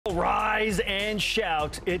Rise and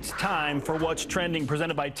shout. It's time for What's Trending,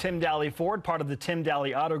 presented by Tim Daly Ford, part of the Tim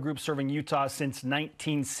Daly Auto Group, serving Utah since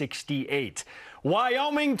 1968.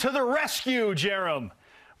 Wyoming to the rescue, Jarom.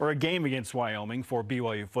 Or a game against Wyoming for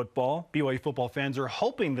BYU football. BYU football fans are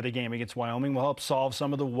hoping that a game against Wyoming will help solve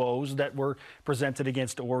some of the woes that were presented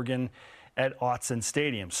against Oregon at Autzen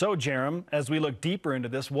Stadium. So, Jarom, as we look deeper into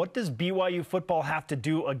this, what does BYU football have to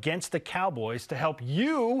do against the Cowboys to help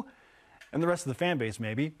you and the rest of the fan base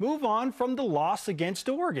maybe move on from the loss against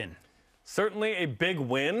Oregon? Certainly a big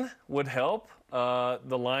win would help.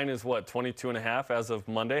 The line is, what, 22.5 as of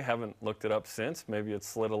Monday. Haven't looked it up since. Maybe it's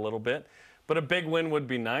slid a little bit. But a big win would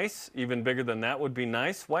be nice. Even bigger than that would be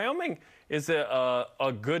nice. Wyoming is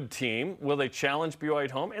a good team. Will they challenge BYU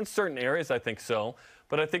at home? In certain areas, I think so.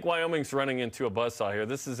 But I think Wyoming's running into a buzzsaw here.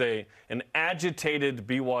 This is an agitated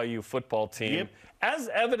BYU football team. Yep. As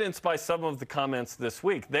evidenced by some of the comments this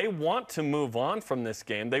week, they want to move on from this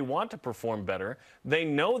game. They want to perform better. They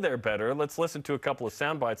know they're better. Let's listen to a couple of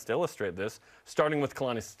sound bites to illustrate this, starting with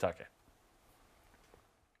Kalani Sitake.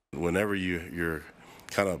 Whenever you're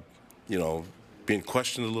kind of, being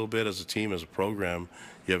questioned a little bit as a team, as a program,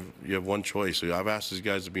 you have one choice. So I've asked these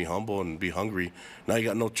guys to be humble and be hungry. Now you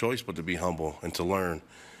got no choice but to be humble and to learn.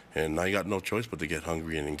 And now you got no choice but to get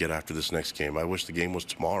hungry and get after this next game. I wish the game was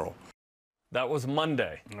tomorrow. That was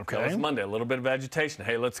Monday. Okay. That was Monday. A little bit of agitation.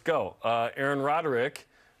 Hey, let's go. Aaron Roderick,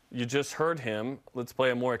 you just heard him. Let's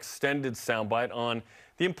play a more extended soundbite on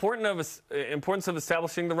the importance of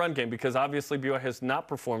establishing the run game, because obviously BYU has not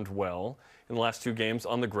performed well in the last two games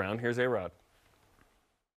on the ground. Here's A-Rod.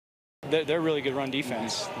 They're a really good run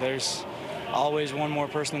defense. There's always one more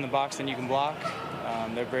person in the box than you can block.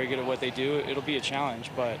 They're very good at what they do. It'll be a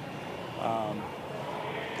challenge, but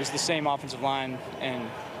it's the same offensive line and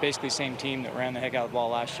basically same team that ran the heck out of the ball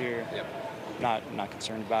last year. Yep. Not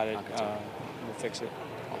concerned about it. We'll fix it.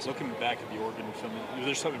 Looking back at the Oregon film, was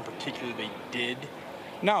there something particular they did?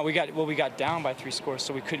 No, we got down by 3 scores,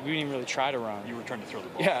 so we didn't even really try to run. You were trying to throw the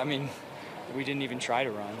ball. Yeah, I mean, we didn't even try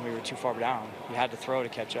to run. We were too far down. You had to throw to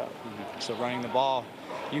catch up. So running the ball,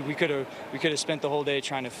 we could have spent the whole day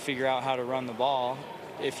trying to figure out how to run the ball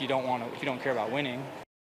if you don't care about winning.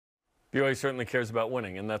 BYU certainly cares about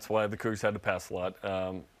winning, and that's why the Cougars had to pass a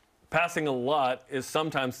lot. Passing a lot is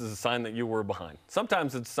sometimes a sign that you were behind.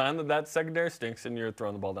 Sometimes it's a sign that secondary stinks and you're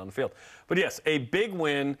throwing the ball down the field. But yes, a big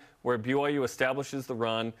win where BYU establishes the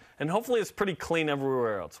run, and hopefully it's pretty clean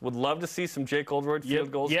everywhere else. Would love to see some Jake Oldroyd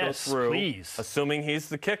field goals go through. Please. Assuming he's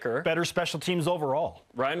the kicker. Better special teams overall.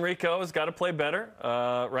 Ryan Rico has got to play better.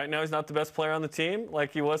 Right now he's not the best player on the team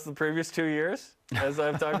like he was the previous 2 years, as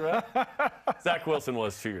I've talked about. Zach Wilson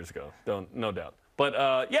was 2 years ago, no doubt.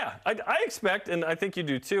 But, yeah, I expect, and I think you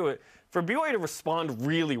do too, for BYU to respond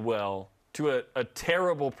really well to a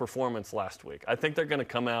terrible performance last week. I think they're going to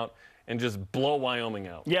come out and just blow Wyoming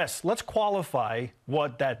out. Yes, let's qualify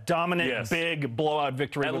what that dominant, big blowout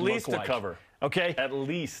victory would look like. At least a cover. Okay? At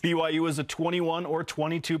least. BYU is a 21 or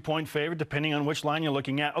 22-point favorite, depending on which line you're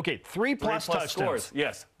looking at. Okay, 3+ touchdowns. Scores.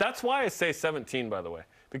 Yes. That's why I say 17, by the way,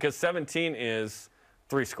 because 17 is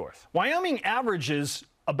 3 scores. Wyoming averages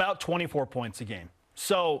about 24 points a game.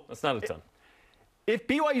 So that's not a ton. If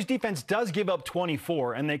BYU's defense does give up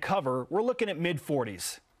 24 and they cover, we're looking at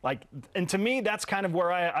mid-40s. And to me, that's kind of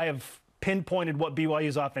where I have pinpointed what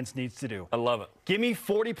BYU's offense needs to do. I love it. Give me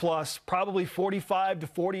 40+, probably 45 to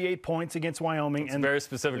 48 points against Wyoming. That's and very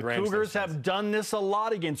specific range. The Cougars have done this a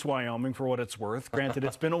lot against Wyoming, for what it's worth. Granted,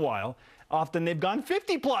 it's been a while. Often they've gone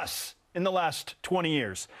 50+ in the last 20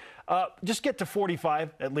 years. Just get to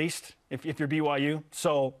 45 at least if you're BYU.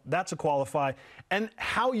 So that's a qualify. And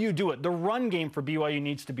how you do it, the run game for BYU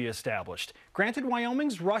needs to be established. Granted,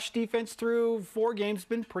 Wyoming's rush defense through 4 games has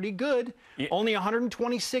been pretty good. Yeah. Only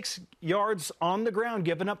 126 yards on the ground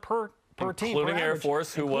given up per team. Including Air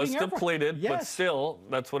Force, who was depleted, yes. But still,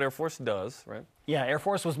 that's what Air Force does, right? Yeah, Air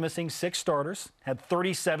Force was missing 6 starters, had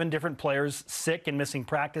 37 different players sick and missing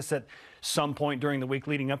practice at some point during the week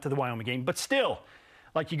leading up to the Wyoming game. But still,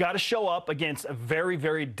 you got to show up against a very,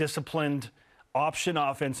 very disciplined option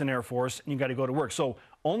offense in Air Force, and you got to go to work. So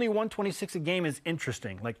only 126 a game is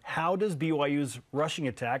interesting. How does BYU's rushing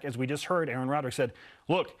attack, as we just heard Aaron Roderick said,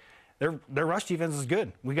 look, their rush defense is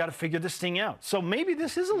good. We got to figure this thing out. So maybe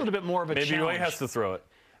this is a little bit more of a challenge. Maybe BYU has to throw it.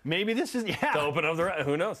 Maybe this is, to open up the run.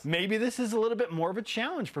 Who knows? Maybe this is a little bit more of a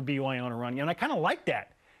challenge for BYU on a run. And I kind of like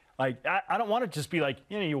that. I don't want it to just be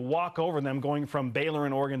you walk over them going from Baylor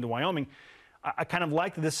and Oregon to Wyoming. I kind of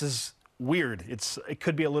like that this is weird. It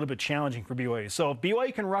could be a little bit challenging for BYU. So if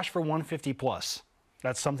BYU can rush for 150+,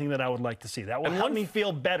 that's something that I would like to see. That will help me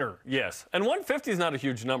feel better. Yes, and 150 is not a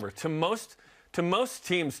huge number. To most To most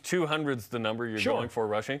teams, 200's the number you're going for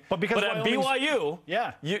rushing. But at BYU,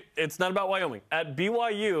 yeah, it's not about Wyoming. At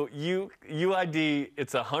BYU, UID,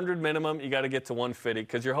 it's 100 minimum. You got to get to 150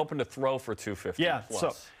 because you're hoping to throw for 250. Yeah, plus.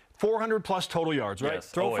 so 400 plus total yards, right? Yes,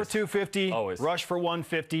 throw always. for 250, Always. rush for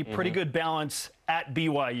 150. Pretty good balance at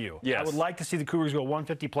BYU. Yes. I would like to see the Cougars go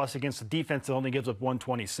 150 plus against a defense that only gives up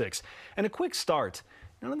 126. And a quick start.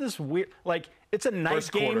 None of this weird, like, it's a nice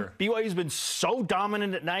First game. quarter. BYU's been so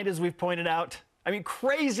dominant at night, as we've pointed out. I mean,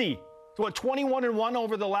 crazy. What, 21-1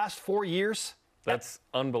 over the last 4 years? That's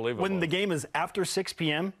unbelievable. When the game is after 6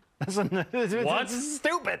 p.m.? What? It's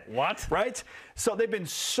stupid. What? Right? So they've been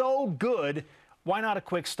so good. Why not a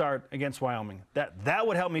quick start against Wyoming? That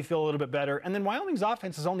would help me feel a little bit better. And then Wyoming's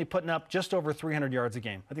offense is only putting up just over 300 yards a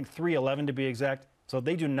game. I think 311 to be exact. So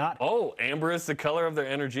they do not. Oh, amber is the color of their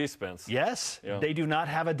energy, Spence. Yes, Yeah. They do not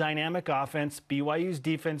have a dynamic offense. BYU's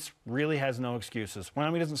defense really has no excuses.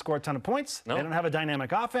 Wyoming doesn't score a ton of points. Nope. They don't have a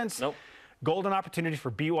dynamic offense. Nope. Golden opportunity for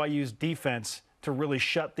BYU's defense to really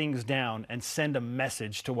shut things down and send a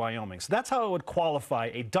message to Wyoming. So that's how I would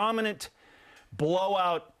qualify a dominant,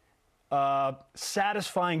 blowout,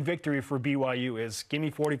 satisfying victory for BYU is give me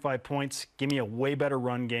 45 points, give me a way better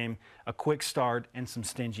run game, a quick start, and some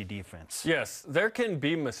stingy defense. Yes, there can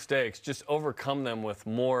be mistakes. Just overcome them with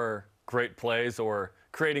more great plays or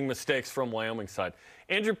creating mistakes from Wyoming's side.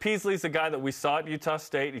 Andrew Peasley's the guy that we saw at Utah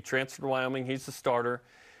State. He transferred to Wyoming. He's the starter.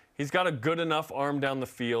 He's got a good enough arm down the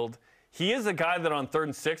field. He is a guy that on 3rd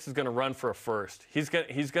and 6 is going to run for a first. He's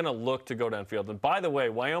going to look to go downfield. And by the way,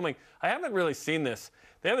 Wyoming, I haven't really seen this.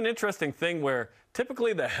 They have an interesting thing where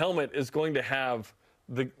typically the helmet is going to have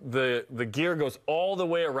the gear goes all the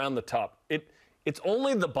way around the top. It's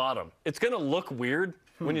only the bottom. It's going to look weird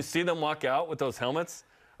when you see them walk out with those helmets.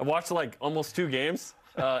 I've watched like almost 2 games,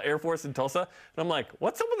 Air Force in Tulsa, and I'm like,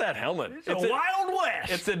 what's up with that helmet? It's a Wild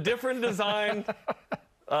West. It's a different design,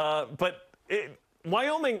 but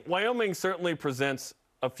Wyoming certainly presents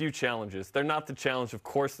a few challenges. They're not the challenge, of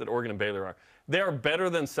course, that Oregon and Baylor are. They are better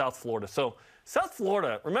than South Florida. So South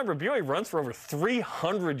Florida, remember, BYU runs for over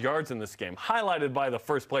 300 yards in this game, highlighted by the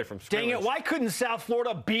first play from scrimmage. Dang it, why couldn't South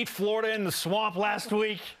Florida beat Florida in the swamp last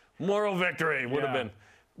week? Moral victory would have been.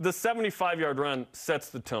 The 75-yard run sets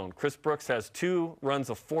the tone. Chris Brooks has 2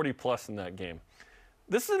 runs of 40-plus in that game.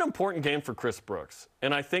 This is an important game for Chris Brooks,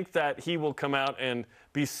 and I think that he will come out and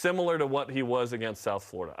be similar to what he was against South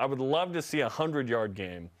Florida. I would love to see a 100-yard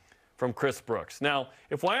game from Chris Brooks. Now,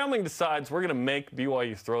 if Wyoming decides we're going to make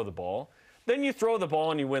BYU throw the ball, then you throw the ball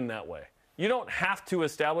and you win that way. You don't have to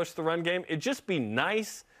establish the run game. It'd just be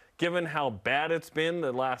nice, given how bad it's been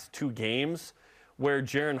the last 2 games, where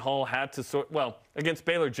Jaron Hall had to against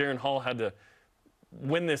Baylor, Jaron Hall had to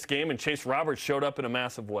win this game, and Chase Roberts showed up in a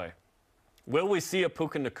massive way. Will we see a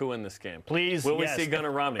Puka Nacua in this game? Please, Will we see Gunnar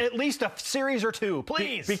Romney? At least a series or 2,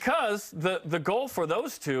 please. Because the goal for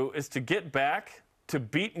those 2 is to get back to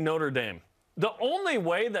beat Notre Dame. The only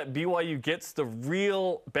way that BYU gets the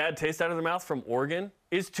real bad taste out of their mouth from Oregon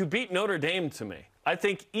is to beat Notre Dame to me. I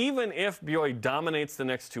think even if BYU dominates the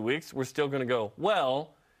next 2 weeks, we're still going to go,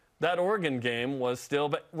 well, that Oregon game was still,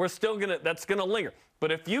 but we're still going to, that's going to linger.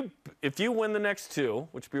 But if you win the next 2,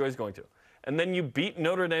 which BYU is going to, and then you beat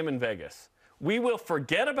Notre Dame in Vegas, we will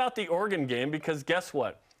forget about the Oregon game because guess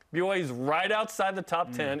what? BYU's right outside the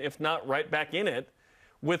top 10, if not right back in it,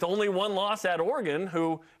 with only 1 loss at Oregon,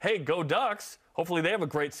 who, hey, go Ducks. Hopefully they have a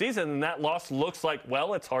great season, and that loss looks like,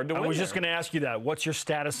 well, it's hard to win. I was just going to ask you that. What's your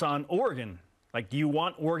status on Oregon? Like, do you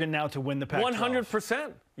want Oregon now to win the Pac-12?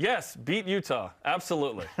 100%. Yes, beat Utah.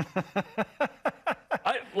 Absolutely.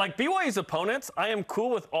 Like BYU's opponents, I am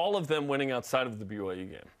cool with all of them winning outside of the BYU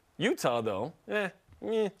game. Utah, though, a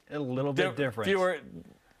little bit different.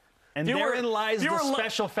 And fewer, therein lies the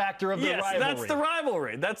special factor of the rivalry. Yes, that's the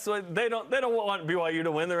rivalry. That's what they don't want BYU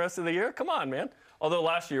to win the rest of the year. Come on, man. Although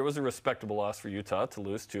last year it was a respectable loss for Utah to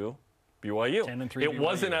lose to BYU. 10-3 it BYU.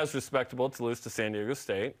 wasn't as respectable to lose to San Diego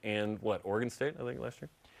State and Oregon State, I think, last year.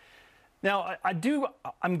 Now,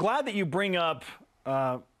 I'm glad that you bring up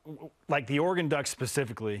like the Oregon Ducks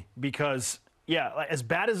specifically because, as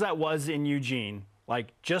bad as that was in Eugene,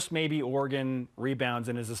 like just maybe Oregon rebounds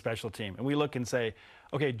and is a special team. And we look and say,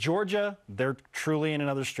 okay, Georgia, they're truly in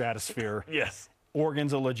another stratosphere. Yes.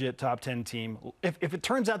 Oregon's a legit top 10 team. If it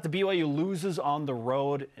turns out the BYU loses on the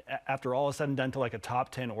road after all is said and done to like a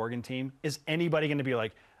top 10 Oregon team, is anybody going to be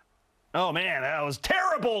like, oh man, that was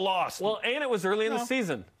terrible loss? Well, and it was early in the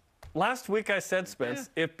season. Last week I said, Spence,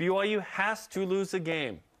 if BYU has to lose a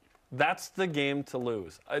game, That's the game to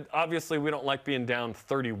lose. Obviously, we don't like being down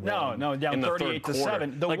 31. No, down in the 38 to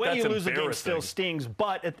 7. The way you lose the game still stings.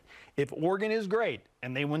 But if Oregon is great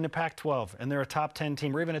and they win the Pac-12 and they're a top 10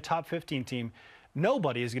 team or even a top 15 team,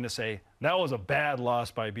 nobody is going to say that was a bad loss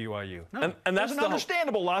by BYU. No, and that's an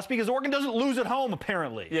understandable loss because Oregon doesn't lose at home,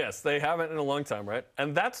 apparently. Yes, they haven't in a long time, right?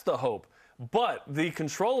 And that's the hope. But the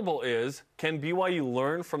controllable is, can BYU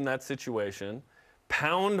learn from that situation,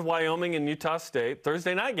 pound Wyoming and Utah State?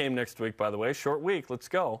 Thursday night game next week, by the way, short week. Let's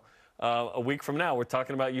go. A week from now, we're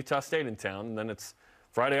talking about Utah State in town, and then it's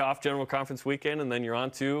Friday off General Conference weekend, and then you're on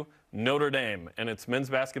to Notre Dame, and it's men's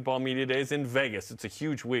basketball media days in Vegas. It's a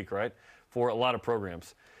huge week, right, for a lot of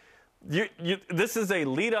programs. This is a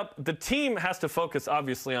lead-up. The team has to focus,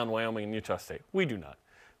 obviously, on Wyoming and Utah State. We do not.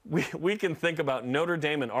 We can think about Notre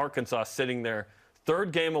Dame and Arkansas sitting there,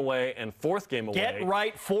 third game away and fourth game away. Get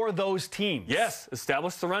right for those teams. Yes,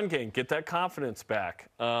 establish the run game, get that confidence back.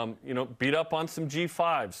 Beat up on some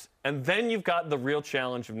G5s. And then you've got the real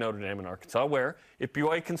challenge of Notre Dame and Arkansas, where if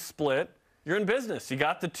BYU can split, you're in business. You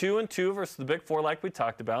got the 2-2 versus the Big Four like we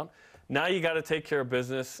talked about. Now you got to take care of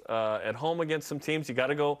business at home against some teams. You got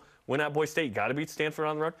to go win at Boise State. You got to beat Stanford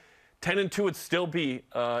on the road. 10-2 would still be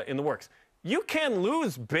in the works. You can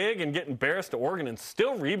lose big and get embarrassed to Oregon and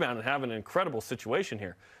still rebound and have an incredible situation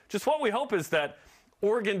here. Just what we hope is that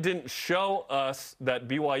Oregon didn't show us that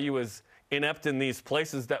BYU is inept in these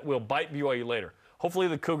places that will bite BYU later. Hopefully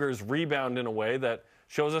the Cougars rebound in a way that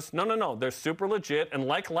shows us, no, they're super legit. And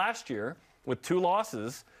like last year, with 2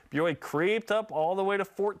 losses, BYU creeped up all the way to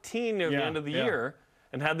 14 near the end of the year.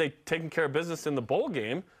 And had they taken care of business in the bowl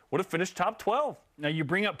game, would have finished top 12. Now, you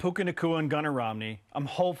bring up Puka Nacua and Gunnar Romney. I'm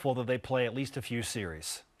hopeful that they play at least a few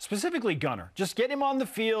series. Specifically Gunnar. Just get him on the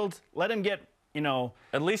field. Let him get,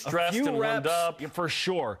 at least dressed and warmed up. For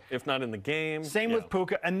sure. If not in the game. Same with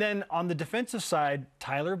Puka. And then on the defensive side,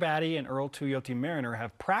 Tyler Batty and Earl Tuioti Mariner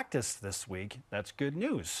have practiced this week. That's good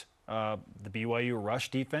news. The BYU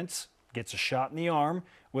rush defense gets a shot in the arm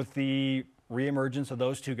with the reemergence of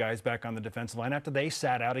those 2 guys back on the defensive line after they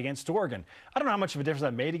sat out against Oregon. I don't know how much of a difference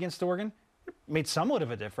that made against Oregon. It made somewhat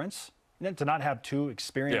of a difference. To not have 2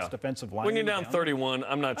 experienced defensive linemen. When you're down 31,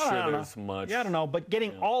 I'm not sure there's much. Yeah, I don't know. But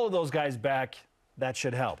getting all of those guys back, that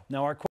should help. Now, our